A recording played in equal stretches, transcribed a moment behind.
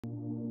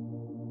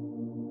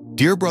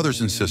Dear brothers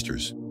and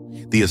sisters,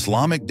 the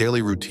Islamic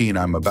daily routine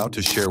I'm about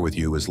to share with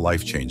you is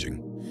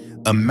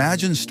life-changing.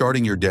 Imagine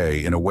starting your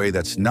day in a way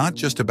that's not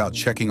just about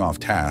checking off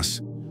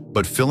tasks,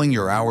 but filling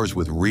your hours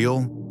with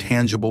real,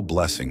 tangible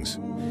blessings.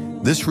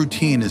 This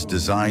routine is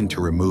designed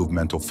to remove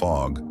mental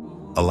fog,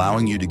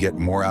 allowing you to get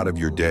more out of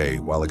your day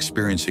while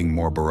experiencing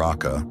more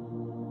barakah,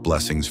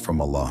 blessings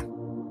from Allah.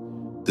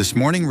 This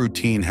morning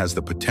routine has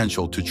the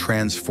potential to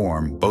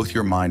transform both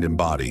your mind and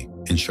body,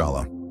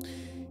 inshallah.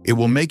 It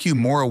will make you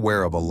more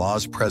aware of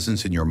Allah's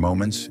presence in your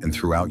moments and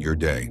throughout your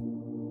day.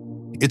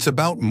 It's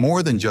about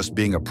more than just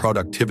being a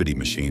productivity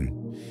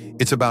machine.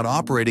 It's about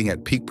operating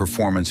at peak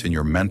performance in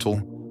your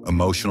mental,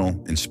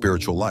 emotional, and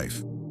spiritual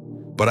life.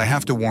 But I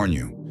have to warn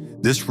you,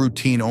 this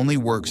routine only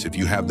works if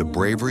you have the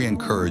bravery and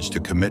courage to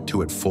commit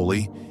to it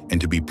fully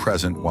and to be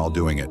present while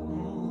doing it.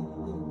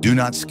 Do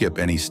not skip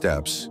any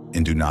steps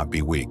and do not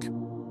be weak.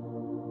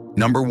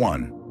 Number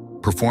 1,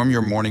 perform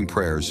your morning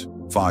prayers,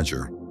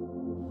 Fajr.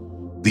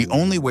 The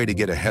only way to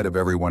get ahead of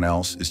everyone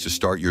else is to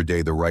start your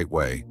day the right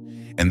way,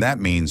 and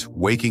that means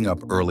waking up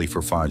early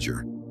for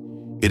Fajr.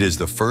 It is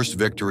the first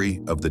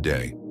victory of the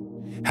day.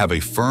 Have a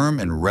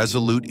firm and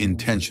resolute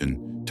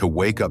intention to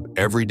wake up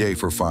every day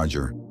for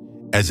Fajr,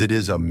 as it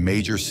is a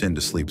major sin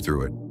to sleep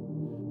through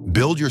it.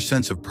 Build your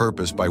sense of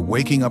purpose by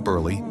waking up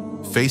early,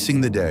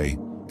 facing the day,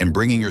 and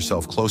bringing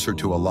yourself closer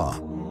to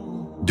Allah.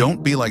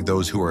 Don't be like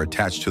those who are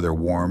attached to their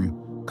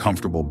warm,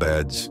 comfortable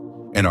beds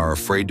and are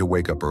afraid to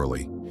wake up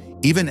early.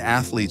 Even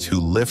athletes who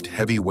lift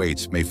heavy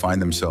weights may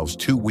find themselves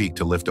too weak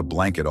to lift a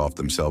blanket off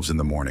themselves in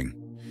the morning.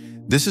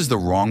 This is the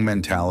wrong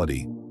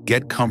mentality.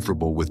 Get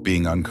comfortable with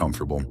being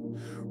uncomfortable.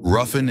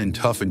 Roughen and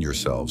toughen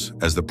yourselves,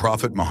 as the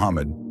Prophet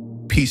Muhammad,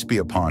 peace be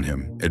upon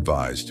him,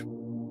 advised.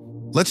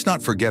 Let's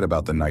not forget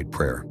about the night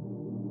prayer.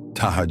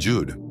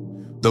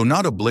 Tahajjud. Though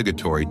not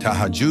obligatory,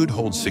 Tahajjud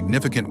holds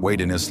significant weight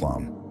in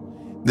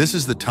Islam. This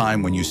is the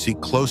time when you seek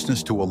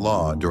closeness to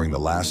Allah during the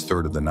last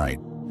third of the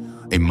night,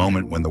 a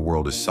moment when the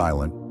world is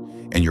silent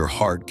and your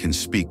heart can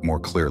speak more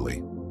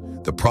clearly.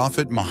 The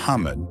Prophet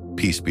Muhammad,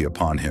 peace be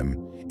upon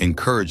him,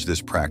 encouraged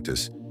this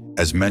practice,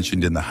 as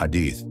mentioned in the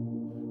Hadith.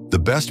 The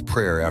best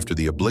prayer after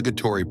the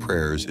obligatory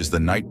prayers is the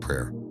night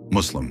prayer,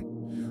 Muslim.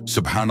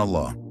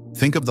 Subhanallah,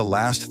 think of the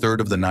last third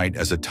of the night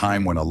as a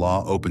time when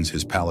Allah opens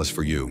His palace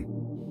for you.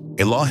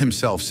 Allah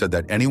Himself said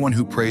that anyone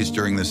who prays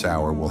during this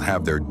hour will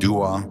have their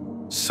dua,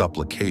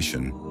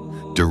 supplication,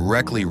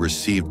 directly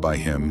received by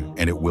Him,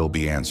 and it will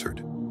be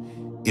answered.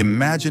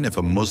 Imagine if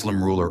a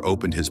Muslim ruler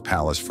opened his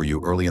palace for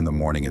you early in the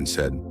morning and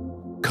said,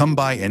 "Come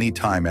by any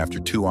time after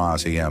 2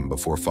 a.m.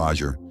 before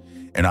Fajr,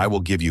 and I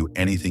will give you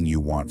anything you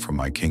want from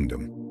my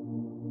kingdom."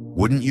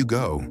 Wouldn't you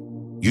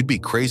go? You'd be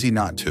crazy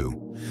not to.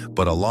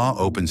 But Allah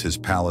opens His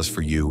palace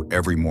for you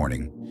every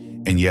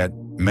morning, and yet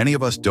many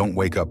of us don't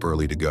wake up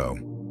early to go.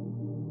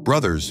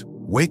 Brothers,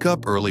 wake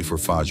up early for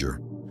Fajr.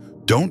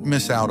 Don't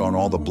miss out on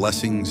all the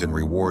blessings and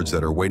rewards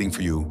that are waiting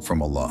for you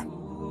from Allah.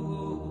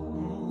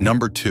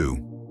 Number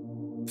 2.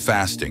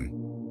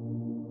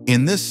 Fasting.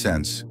 In this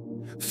sense,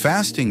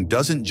 fasting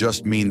doesn't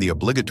just mean the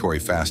obligatory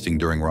fasting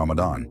during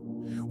Ramadan.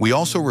 We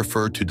also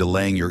refer to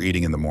delaying your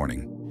eating in the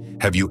morning.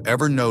 Have you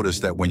ever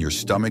noticed that when your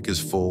stomach is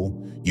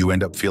full, you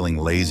end up feeling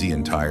lazy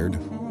and tired?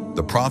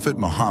 The Prophet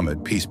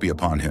Muhammad, peace be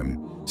upon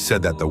him,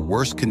 said that the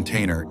worst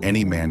container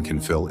any man can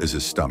fill is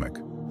his stomach.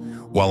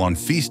 While on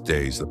feast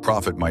days the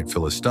Prophet might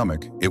fill his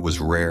stomach, it was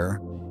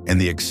rare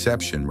and the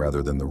exception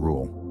rather than the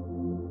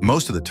rule.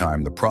 Most of the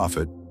time, the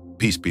Prophet,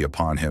 peace be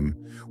upon him,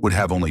 would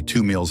have only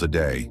 2 meals a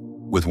day,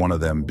 with one of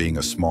them being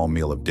a small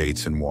meal of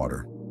dates and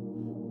water.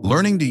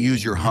 Learning to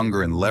use your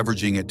hunger and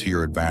leveraging it to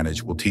your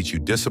advantage will teach you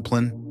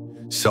discipline,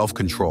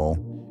 self-control,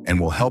 and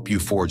will help you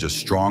forge a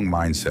strong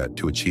mindset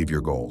to achieve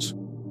your goals.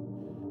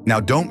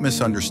 Now, don't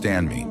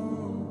misunderstand me.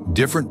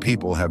 Different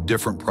people have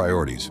different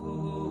priorities.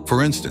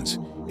 For instance,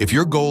 if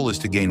your goal is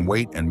to gain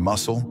weight and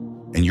muscle,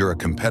 and you're a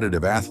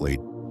competitive athlete,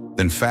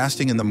 then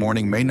fasting in the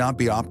morning may not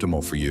be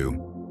optimal for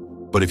you.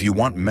 But if you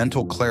want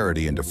mental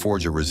clarity and to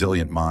forge a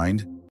resilient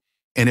mind,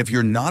 and if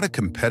you're not a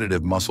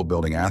competitive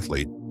muscle-building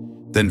athlete,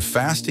 then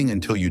fasting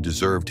until you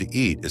deserve to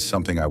eat is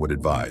something I would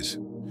advise.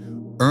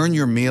 Earn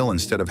your meal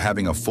instead of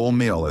having a full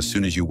meal as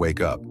soon as you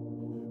wake up.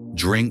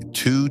 Drink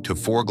 2 to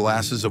 4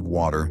 glasses of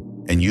water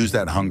and use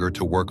that hunger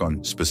to work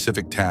on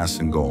specific tasks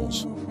and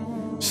goals.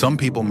 Some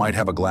people might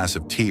have a glass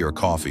of tea or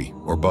coffee,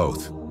 or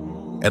both.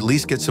 At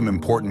least get some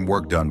important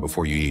work done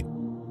before you eat.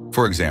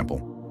 For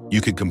example,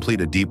 you could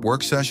complete a deep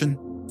work session,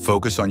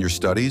 focus on your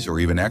studies, or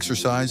even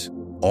exercise,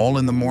 all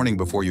in the morning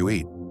before you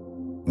eat.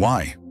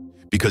 Why?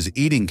 Because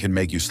eating can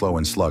make you slow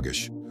and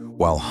sluggish,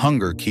 while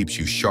hunger keeps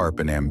you sharp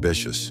and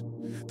ambitious.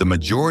 The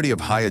majority of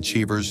high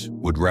achievers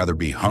would rather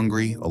be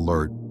hungry,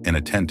 alert, and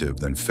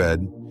attentive than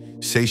fed,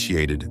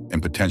 satiated,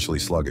 and potentially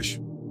sluggish.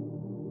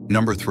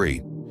 Number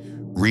 3,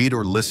 read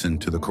or listen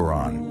to the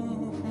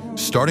Quran.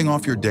 Starting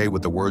off your day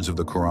with the words of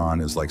the Quran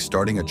is like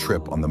starting a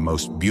trip on the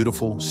most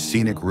beautiful,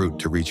 scenic route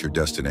to reach your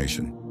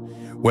destination.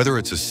 Whether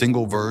it's a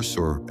single verse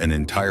or an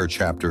entire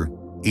chapter,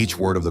 each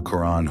word of the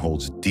Quran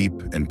holds deep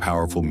and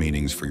powerful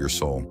meanings for your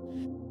soul.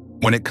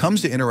 When it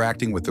comes to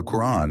interacting with the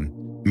Quran,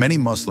 many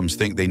Muslims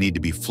think they need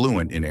to be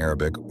fluent in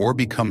Arabic or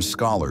become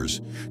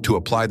scholars to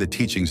apply the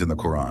teachings in the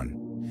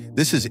Quran.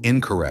 This is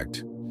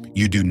incorrect.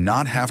 You do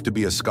not have to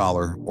be a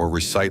scholar or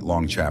recite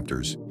long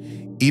chapters.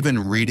 Even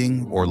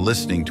reading or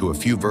listening to a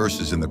few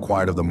verses in the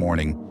quiet of the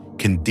morning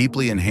can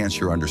deeply enhance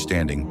your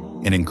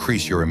understanding and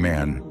increase your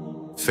iman,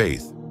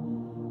 faith.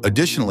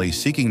 Additionally,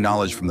 seeking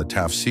knowledge from the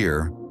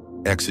tafsir,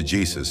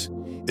 exegesis,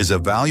 is a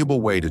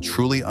valuable way to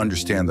truly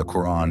understand the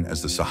Quran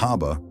as the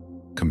Sahaba,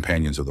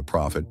 companions of the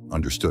Prophet,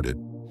 understood it.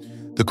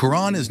 The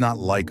Quran is not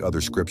like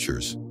other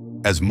scriptures.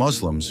 As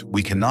Muslims,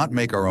 we cannot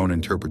make our own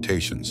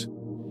interpretations.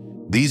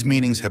 These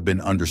meanings have been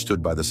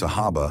understood by the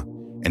Sahaba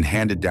and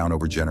handed down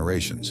over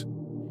generations.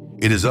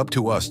 It is up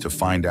to us to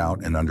find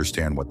out and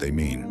understand what they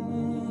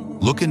mean.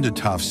 Look into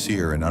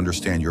tafsir and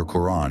understand your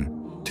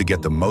Quran to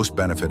get the most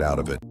benefit out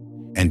of it,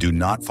 and do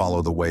not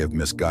follow the way of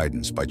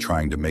misguidance by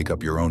trying to make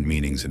up your own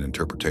meanings and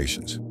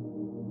interpretations.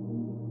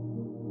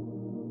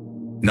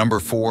 Number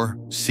 4,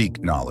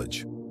 seek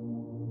knowledge.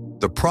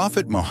 The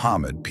Prophet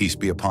Muhammad, peace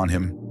be upon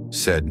him,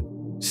 said,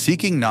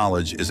 "Seeking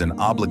knowledge is an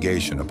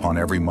obligation upon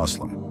every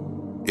Muslim."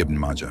 Ibn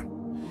Majah.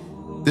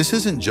 This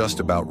isn't just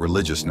about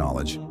religious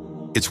knowledge.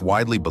 It's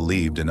widely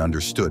believed and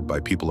understood by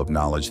people of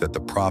knowledge that the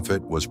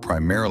Prophet was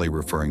primarily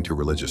referring to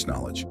religious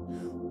knowledge.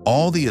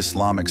 All the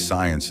Islamic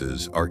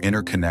sciences are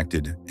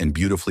interconnected and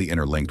beautifully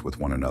interlinked with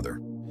one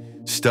another.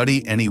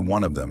 Study any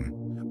one of them,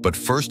 but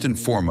first and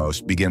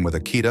foremost begin with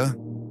Aqidah,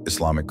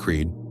 Islamic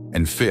creed,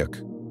 and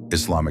fiqh,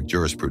 Islamic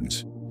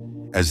jurisprudence,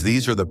 as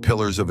these are the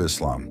pillars of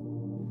Islam.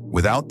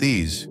 Without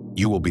these,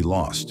 you will be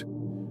lost.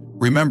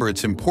 Remember,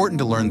 it's important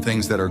to learn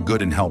things that are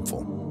good and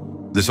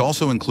helpful. This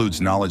also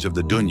includes knowledge of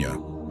the dunya,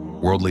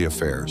 worldly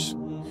affairs.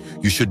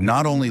 You should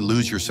not only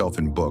lose yourself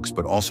in books,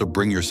 but also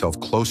bring yourself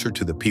closer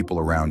to the people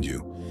around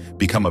you,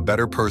 become a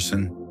better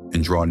person,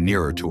 and draw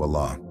nearer to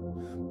Allah.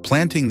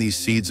 Planting these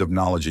seeds of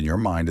knowledge in your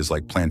mind is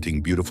like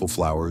planting beautiful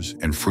flowers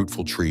and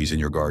fruitful trees in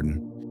your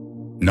garden.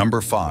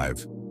 Number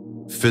 5,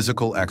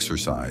 physical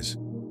exercise.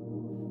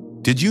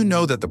 Did you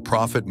know that the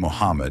Prophet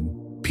Muhammad,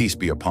 peace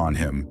be upon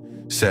him,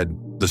 said,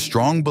 "The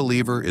strong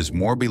believer is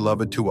more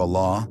beloved to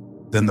Allah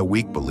than the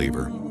weak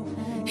believer"?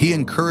 He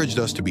encouraged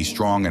us to be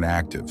strong and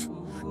active,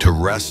 to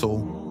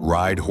wrestle,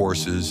 ride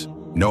horses,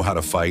 know how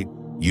to fight,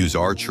 use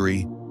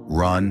archery,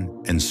 run,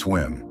 and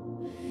swim.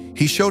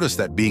 He showed us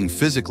that being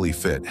physically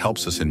fit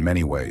helps us in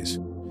many ways.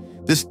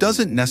 This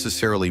doesn't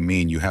necessarily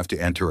mean you have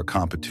to enter a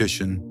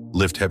competition,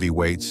 lift heavy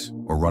weights,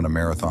 or run a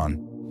marathon.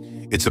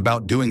 It's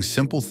about doing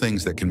simple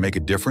things that can make a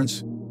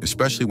difference,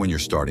 especially when you're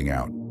starting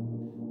out.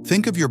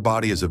 Think of your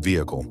body as a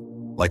vehicle,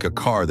 like a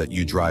car that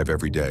you drive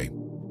every day.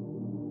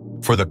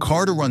 For the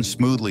car to run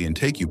smoothly and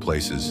take you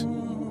places,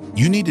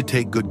 you need to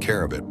take good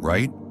care of it,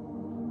 right?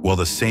 Well,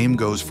 the same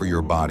goes for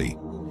your body.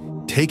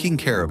 Taking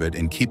care of it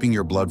and keeping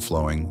your blood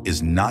flowing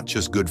is not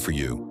just good for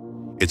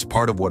you. It's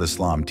part of what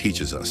Islam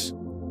teaches us.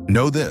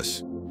 Know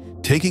this,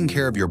 taking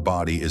care of your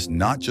body is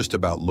not just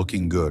about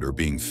looking good or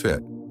being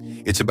fit.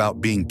 It's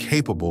about being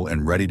capable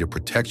and ready to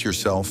protect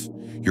yourself,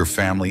 your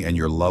family, and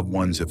your loved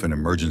ones if an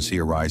emergency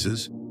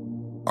arises.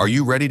 Are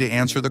you ready to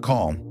answer the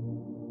call?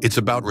 It's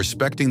about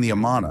respecting the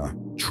amana,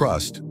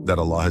 trust that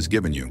Allah has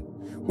given you.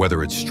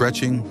 Whether it's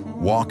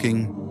stretching,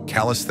 walking,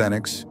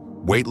 calisthenics,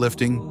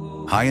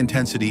 weightlifting,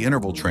 high-intensity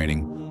interval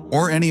training,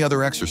 or any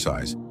other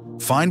exercise,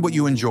 find what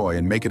you enjoy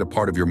and make it a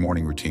part of your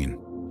morning routine.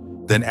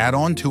 Then add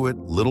on to it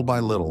little by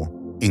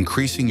little,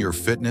 increasing your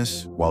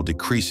fitness while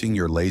decreasing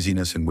your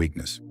laziness and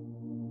weakness.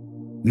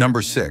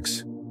 Number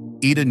 6,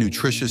 eat a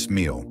nutritious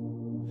meal.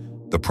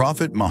 The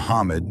Prophet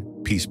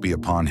Muhammad, peace be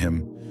upon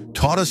him,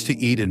 taught us to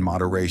eat in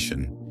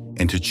moderation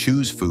and to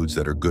choose foods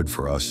that are good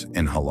for us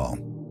and halal.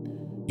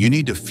 You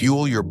need to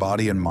fuel your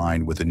body and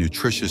mind with a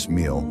nutritious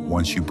meal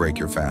once you break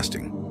your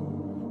fasting.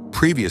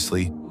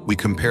 Previously, we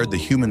compared the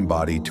human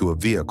body to a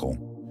vehicle,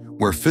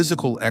 where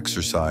physical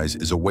exercise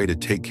is a way to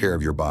take care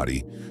of your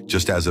body,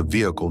 just as a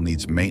vehicle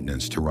needs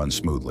maintenance to run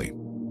smoothly.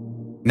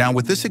 Now,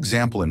 with this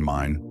example in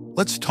mind,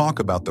 let's talk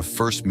about the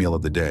first meal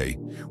of the day,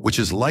 which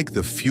is like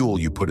the fuel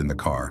you put in the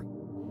car.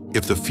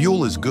 If the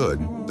fuel is good,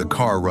 the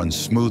car runs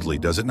smoothly,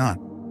 does it not?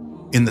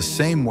 In the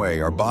same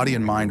way, our body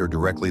and mind are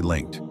directly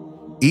linked.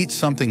 Eat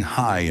something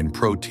high in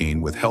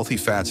protein with healthy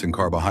fats and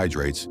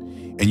carbohydrates,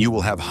 and you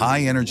will have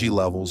high energy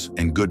levels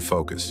and good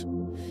focus.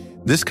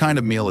 This kind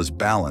of meal is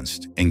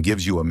balanced and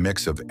gives you a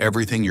mix of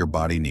everything your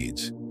body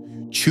needs.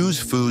 Choose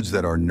foods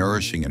that are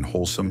nourishing and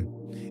wholesome.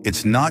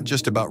 It's not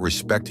just about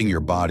respecting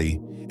your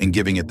body and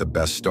giving it the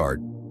best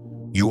start.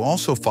 You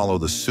also follow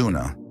the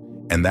sunnah,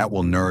 and that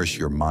will nourish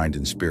your mind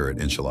and spirit,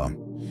 inshallah.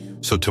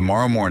 So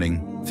tomorrow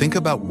morning, think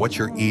about what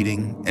you're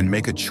eating and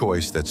make a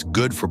choice that's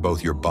good for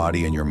both your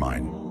body and your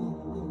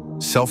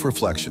mind.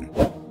 Self-reflection.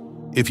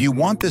 If you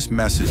want this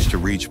message to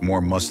reach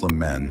more Muslim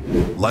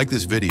men, like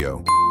this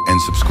video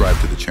and subscribe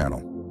to the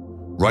channel.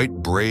 Write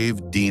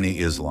Bravedeen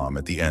Islam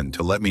at the end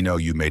to let me know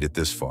you made it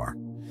this far.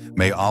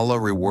 May Allah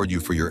reward you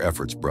for your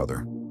efforts,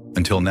 brother.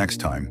 Until next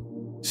time,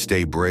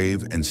 stay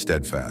brave and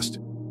steadfast.